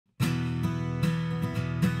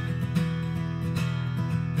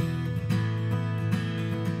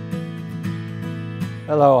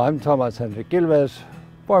Hello, I'm Toomas Hendrik Ilves,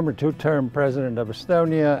 former two-term president of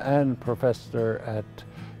Estonia and professor at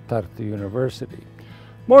Tartu University.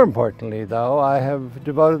 More importantly, though, I have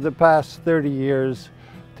devoted the past 30 years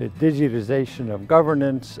to digitization of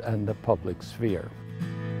governance and the public sphere.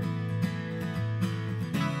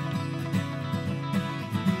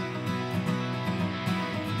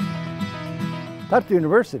 Tartu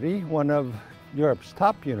University, one of Europe's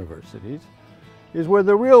top universities, is where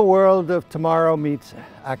the real world of tomorrow meets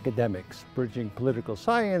academics, bridging political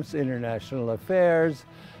science, international affairs,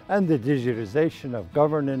 and the digitization of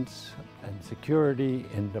governance and security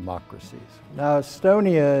in democracies. Now,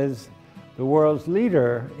 Estonia is the world's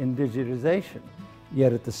leader in digitization,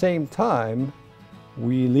 yet at the same time,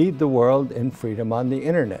 we lead the world in freedom on the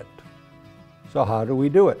internet. So how do we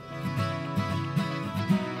do it?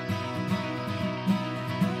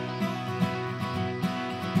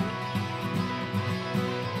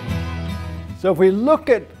 So if we look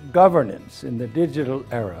at governance in the digital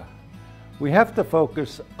era, we have to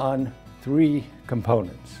focus on three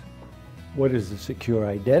components. What is the secure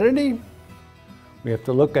identity? We have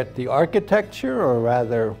to look at the architecture, or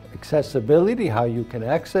rather accessibility, how you can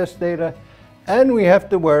access data, and we have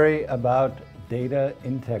to worry about data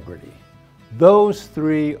integrity. Those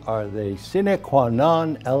three are the sine qua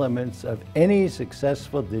non elements of any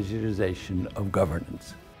successful digitization of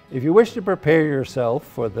governance. If you wish to prepare yourself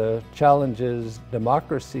for the challenges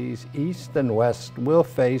democracies East and West will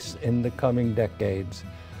face in the coming decades,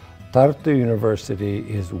 Tartu University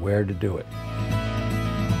is where to do it.